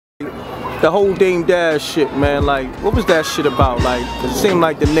The whole Dame Dash shit, man, like, what was that shit about? Like, it seemed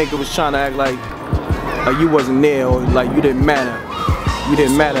like the nigga was trying to act like you wasn't there, or like you didn't matter. You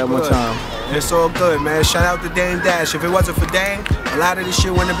didn't matter at one time. It's all good, man. Shout out to Dame Dash. If it wasn't for Dame, a lot of this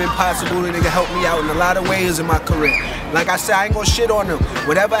shit wouldn't have been possible. The nigga helped me out in a lot of ways in my career. Like I said, I ain't gonna shit on him.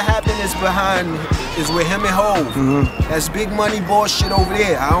 Whatever happened is with him and Hov. That's big money bullshit over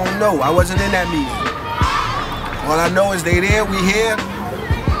there. I don't know. I wasn't in that meeting. All I know is they there, we here.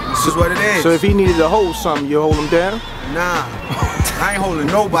 This is what it is. So if he needed to hold something, you hold him down? Nah, I ain't holding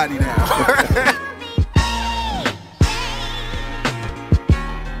nobody down.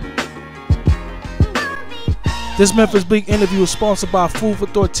 This Memphis Bleek interview is sponsored by Food for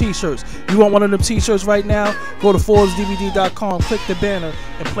Thought t-shirts. You want one of them t-shirts right now? Go to ForbesDVD.com, click the banner,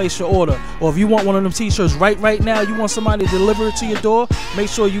 and place your order. Or if you want one of them t-shirts right now, you want somebody to deliver it to your door, make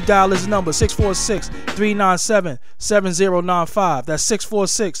sure you dial this number, 646-397-7095. That's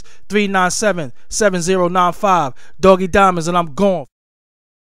 646-397-7095. Doggy Diamonds, and I'm gone.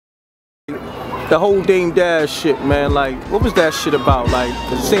 The whole Dame Dash shit, man, like, what was that shit about? Like,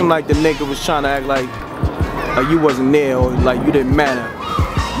 it seemed like the nigga was trying to act like you wasn't there, or like you didn't matter.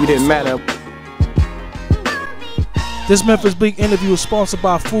 You didn't matter. This Memphis Bleek interview is sponsored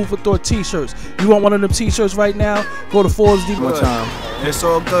by Food for Thought t-shirts. You want one of them t-shirts right now? Go to ForbesDVD.com. It's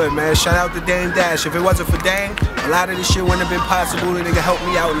all good, man. Shout out to Dame Dash. If it wasn't for Dame, a lot of this shit wouldn't have been possible. The nigga helped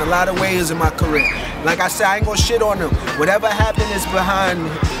me out in a lot of ways in my career. Like I said, I ain't gonna shit on him. Whatever happened is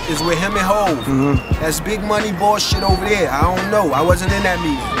with him and Hov. That's big money bullshit over there. I don't know. I wasn't in that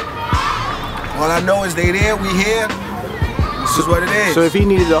meeting. All I know is they there, we here. This is what it is. So if he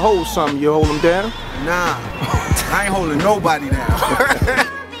needed to hold something, you hold him down? Nah, I ain't holding nobody down.